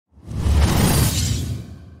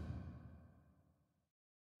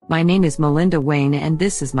My name is Melinda Wayne and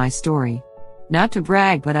this is my story. Not to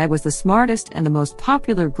brag, but I was the smartest and the most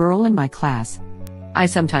popular girl in my class. I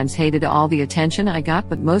sometimes hated all the attention I got,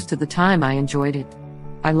 but most of the time I enjoyed it.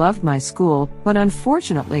 I loved my school, but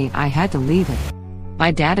unfortunately I had to leave it.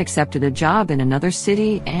 My dad accepted a job in another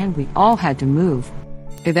city and we all had to move.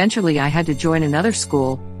 Eventually I had to join another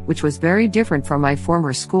school, which was very different from my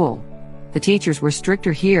former school. The teachers were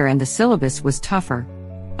stricter here and the syllabus was tougher.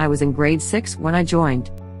 I was in grade 6 when I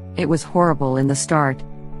joined. It was horrible in the start.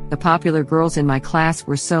 The popular girls in my class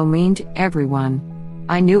were so mean to everyone.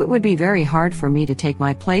 I knew it would be very hard for me to take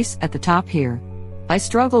my place at the top here. I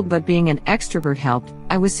struggled, but being an extrovert helped.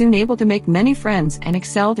 I was soon able to make many friends and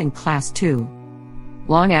excelled in class too.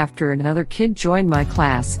 Long after, another kid joined my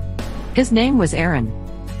class. His name was Aaron.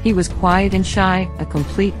 He was quiet and shy, a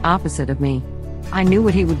complete opposite of me. I knew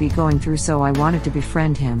what he would be going through, so I wanted to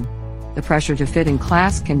befriend him. The pressure to fit in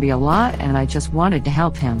class can be a lot, and I just wanted to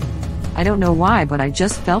help him. I don't know why, but I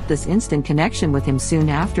just felt this instant connection with him soon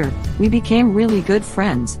after. We became really good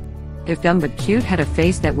friends. If dumb but cute had a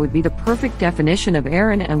face, that would be the perfect definition of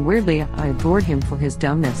Aaron, and weirdly, I adored him for his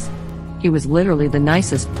dumbness. He was literally the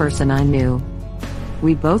nicest person I knew.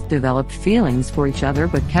 We both developed feelings for each other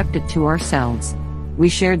but kept it to ourselves. We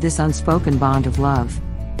shared this unspoken bond of love.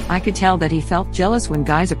 I could tell that he felt jealous when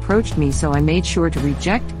guys approached me, so I made sure to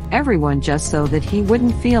reject everyone just so that he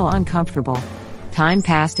wouldn't feel uncomfortable. Time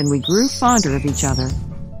passed and we grew fonder of each other.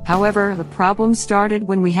 However, the problem started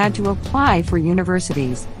when we had to apply for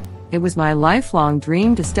universities. It was my lifelong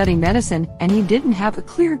dream to study medicine, and he didn't have a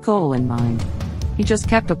clear goal in mind. He just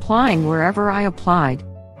kept applying wherever I applied.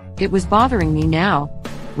 It was bothering me now.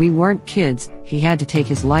 We weren't kids, he had to take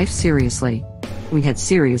his life seriously. We had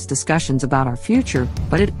serious discussions about our future,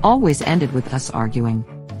 but it always ended with us arguing.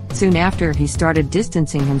 Soon after, he started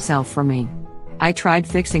distancing himself from me. I tried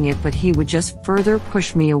fixing it, but he would just further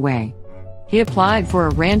push me away. He applied for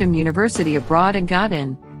a random university abroad and got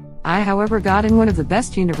in. I, however, got in one of the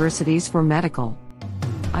best universities for medical.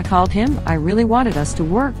 I called him. I really wanted us to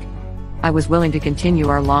work. I was willing to continue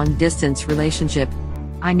our long-distance relationship.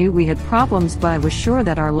 I knew we had problems, but I was sure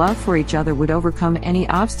that our love for each other would overcome any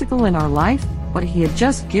obstacle in our life, but he had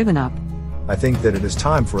just given up. I think that it is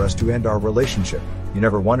time for us to end our relationship. You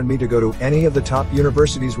never wanted me to go to any of the top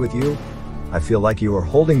universities with you. I feel like you are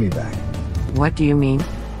holding me back. What do you mean?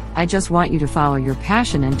 I just want you to follow your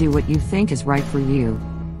passion and do what you think is right for you.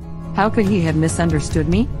 How could he have misunderstood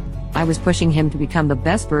me? I was pushing him to become the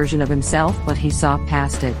best version of himself, but he saw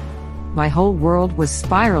past it. My whole world was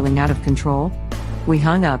spiraling out of control. We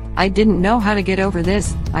hung up. I didn't know how to get over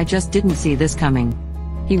this. I just didn't see this coming.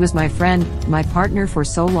 He was my friend, my partner for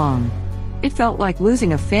so long. It felt like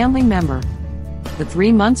losing a family member. The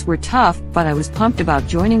 3 months were tough, but I was pumped about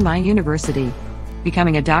joining my university.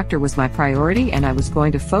 Becoming a doctor was my priority, and I was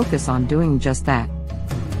going to focus on doing just that.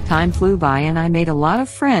 Time flew by and I made a lot of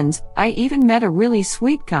friends. I even met a really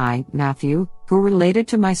sweet guy, Matthew, who related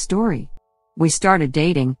to my story. We started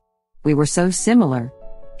dating. We were so similar.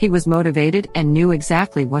 He was motivated and knew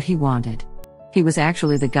exactly what he wanted. He was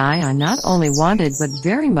actually the guy I not only wanted but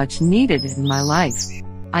very much needed in my life.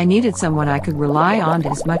 I needed someone I could rely on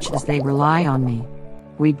as much as they rely on me.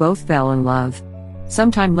 We both fell in love.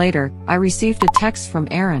 Sometime later, I received a text from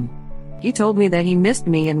Aaron. He told me that he missed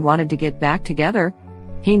me and wanted to get back together.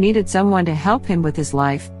 He needed someone to help him with his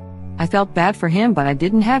life. I felt bad for him, but I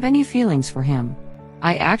didn't have any feelings for him.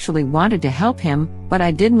 I actually wanted to help him, but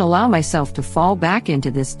I didn't allow myself to fall back into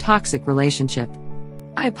this toxic relationship.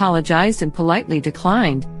 I apologized and politely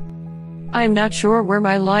declined. I am not sure where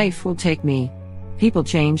my life will take me. People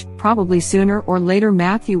change, probably sooner or later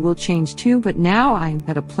Matthew will change too, but now I'm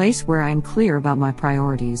at a place where I'm clear about my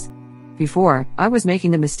priorities. Before, I was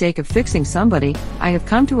making the mistake of fixing somebody. I have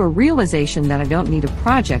come to a realization that I don't need a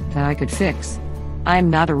project that I could fix. I am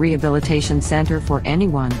not a rehabilitation center for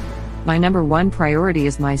anyone. My number one priority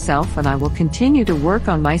is myself, and I will continue to work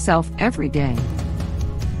on myself every day.